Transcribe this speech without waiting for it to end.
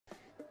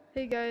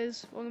Hey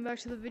guys, welcome back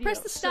to the video. Press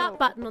the start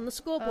button on the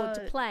scoreboard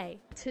to play.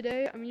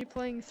 Today I'm gonna be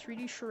playing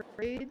 3D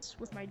charades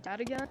with my dad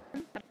again.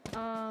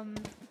 The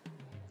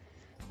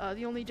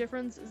only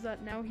difference is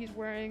that now he's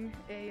wearing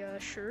a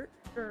shirt,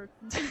 or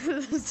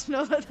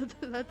no,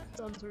 that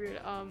sounds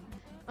weird.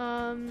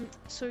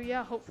 So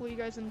yeah, hopefully you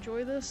guys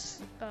enjoy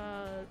this.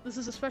 This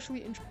is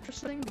especially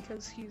interesting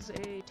because he's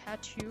a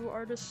tattoo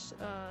artist,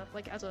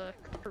 like as a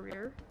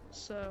career.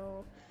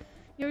 So,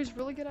 you know, he's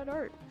really good at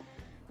art.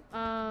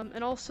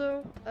 And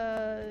also,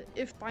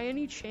 if by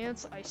any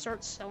chance I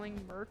start selling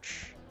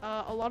merch,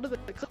 a lot of the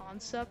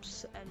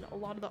concepts and a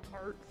lot of the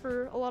art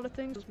for a lot of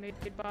things was made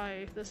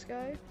by this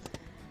guy.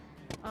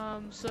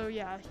 So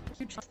yeah,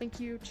 huge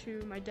thank you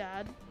to my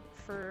dad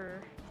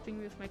for helping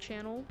me with my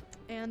channel,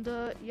 and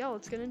yeah,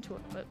 let's get into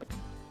it.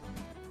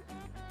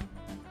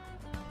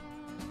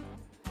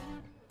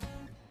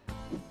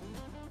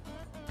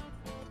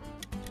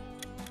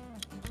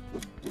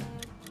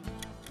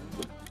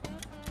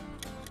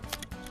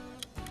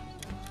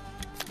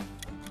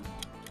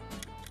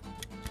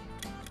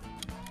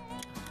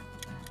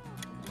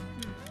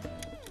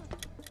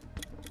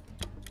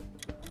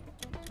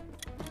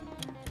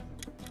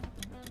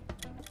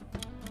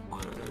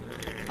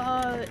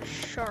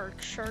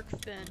 Shark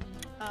fin,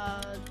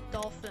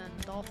 dolphin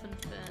fin,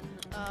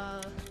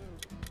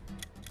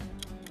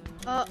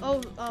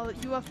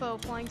 UFO,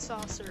 flying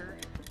saucer,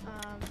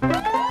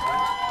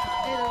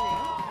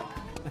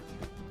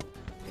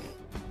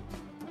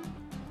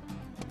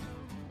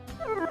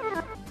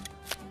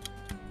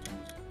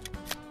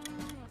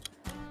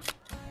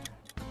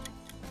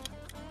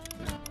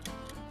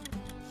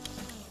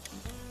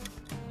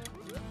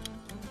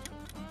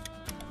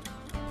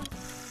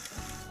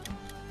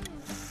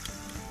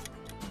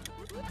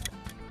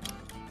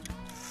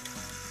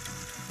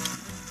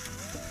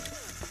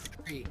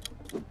 hey, there we go.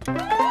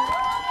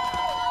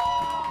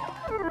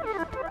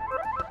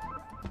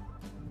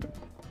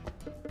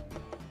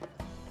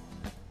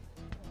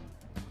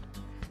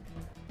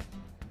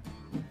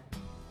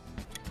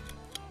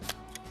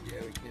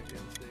 Yeah, we can't be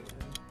on stage.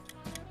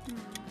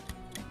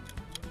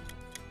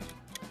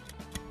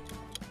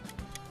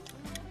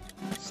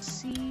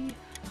 Sea,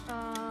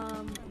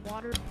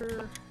 water,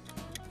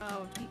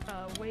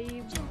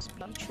 waves,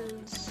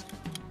 beaches,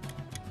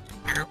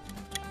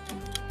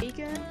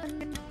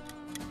 bacon,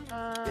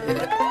 oh, there we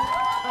go.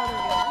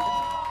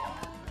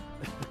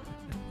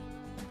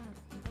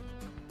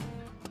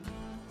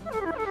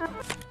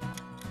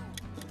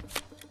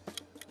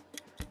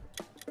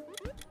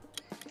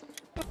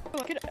 Oh,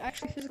 I could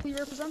actually physically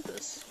represent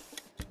this.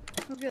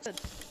 That's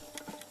good.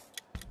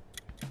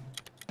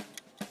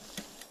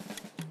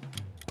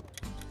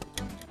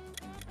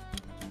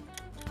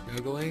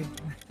 Googling?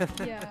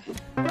 Yeah.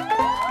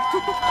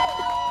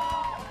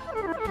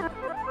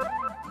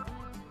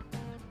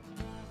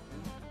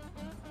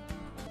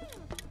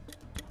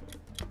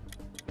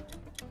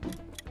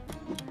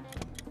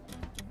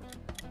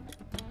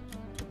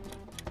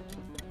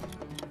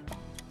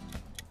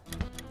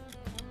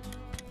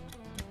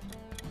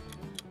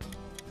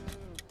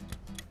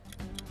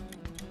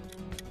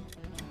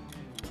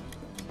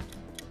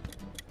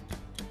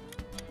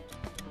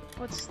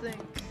 Let's think.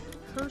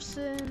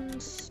 Person,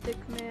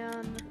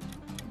 stickman,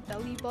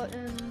 belly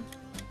button.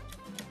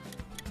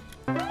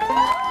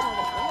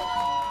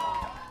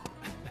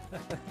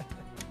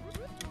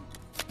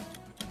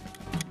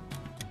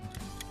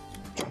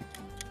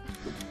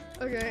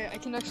 Okay, I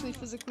can actually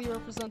physically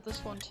represent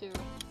this one too.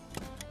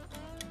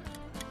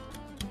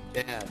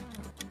 Dad.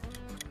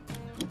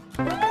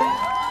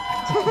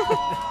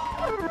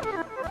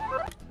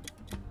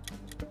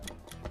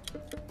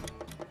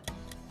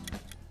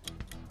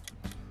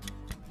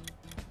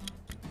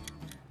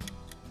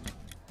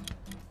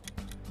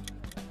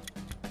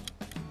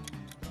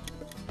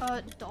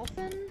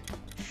 Dolphin,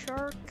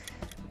 shark,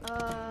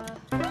 oh,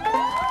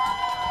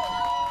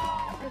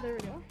 there we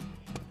go.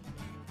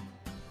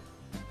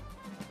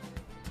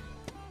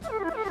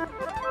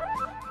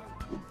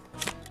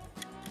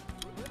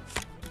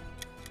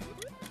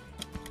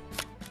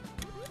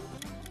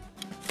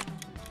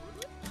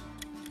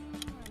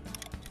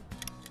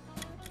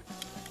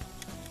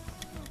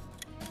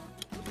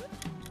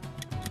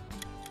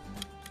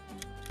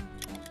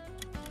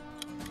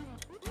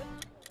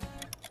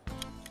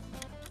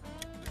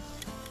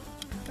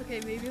 Okay,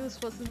 maybe this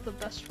wasn't the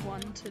best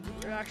one to do.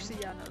 Or actually,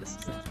 yeah, no, this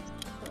isn't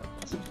the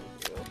best one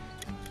to do.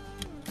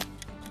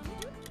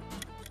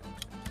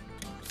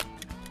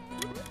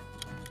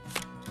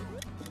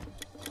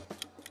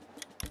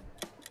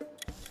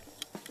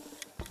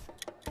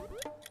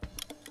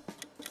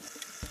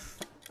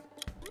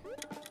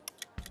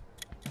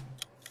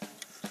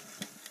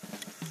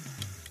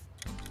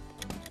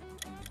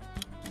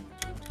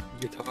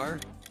 Guitar?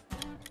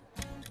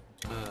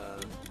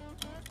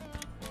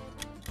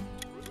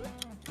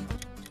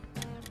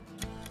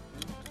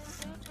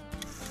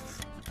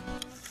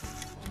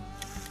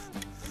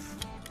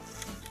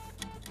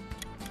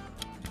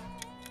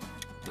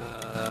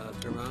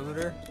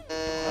 Thermometer?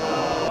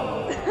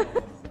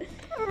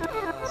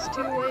 It's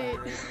too late.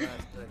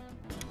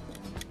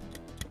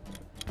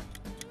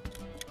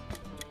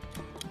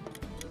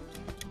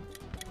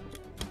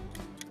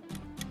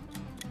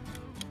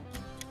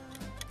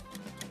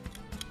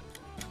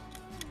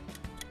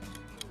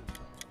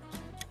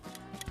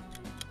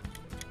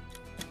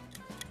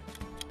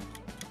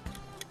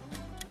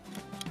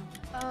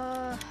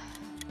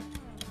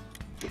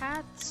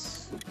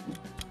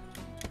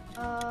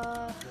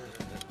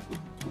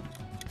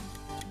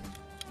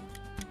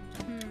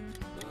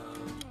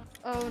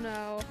 Oh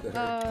no.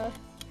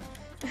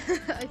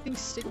 I think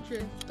stick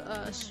drift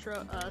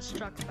struck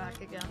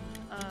back again.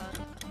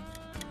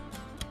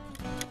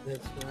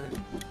 That's fine.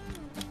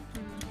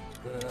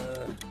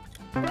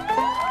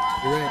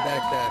 You're right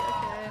back there.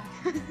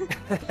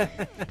 Okay.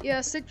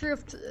 Yeah, stick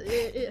drift,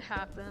 it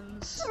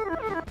happens.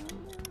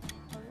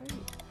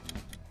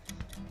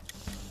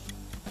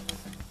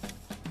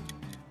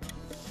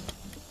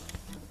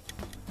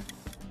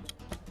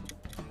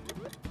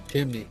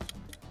 Chimney.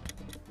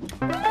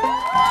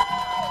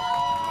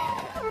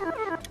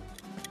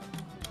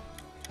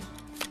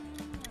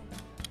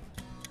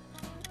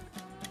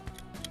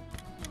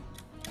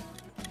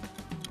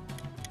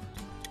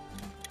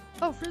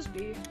 Oh,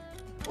 frisbee.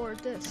 Or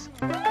disc.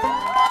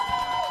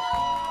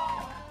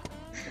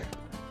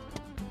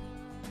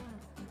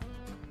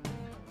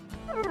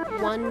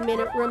 1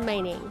 minute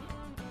remaining.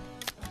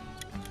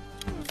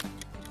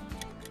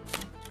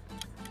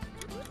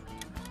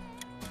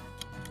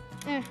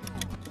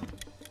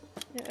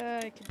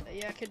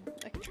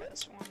 I could try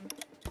this one.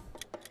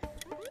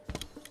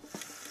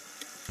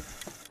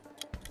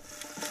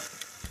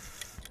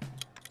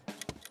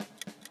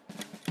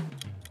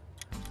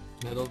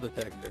 Metal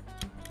detector.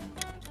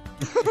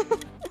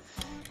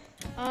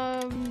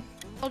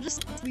 I'll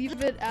just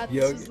leave it at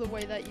this is the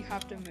way that you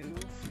have to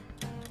move.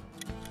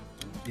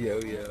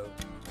 Yo-yo.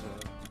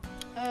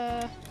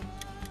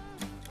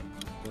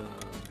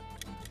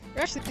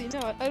 Actually,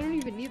 no, I don't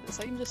even need this.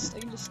 I can just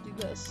do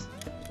this.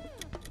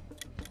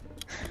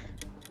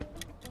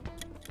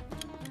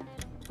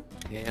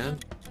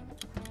 Hand.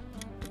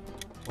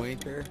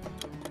 Pointer.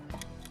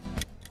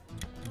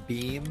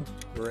 Beam.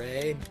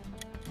 Ray.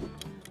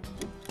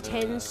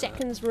 10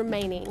 seconds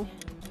remaining.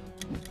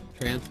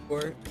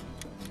 Transport.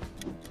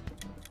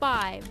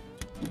 5,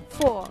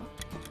 4,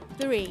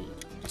 3,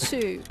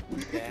 2,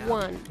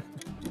 1. Game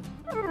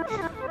over.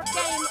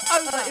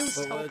 It was What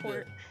was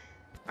teleport.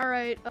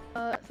 Alright,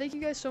 thank you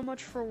guys so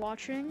much for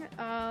watching.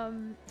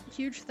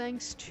 Huge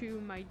thanks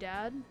to my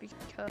dad,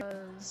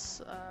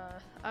 because,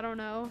 I don't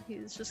know,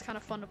 he's just kind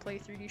of fun to play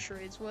 3D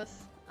charades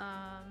with.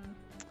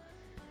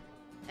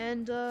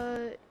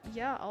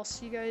 Yeah, I'll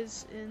see you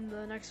guys in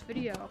the next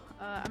video.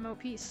 I'm out,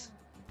 peace.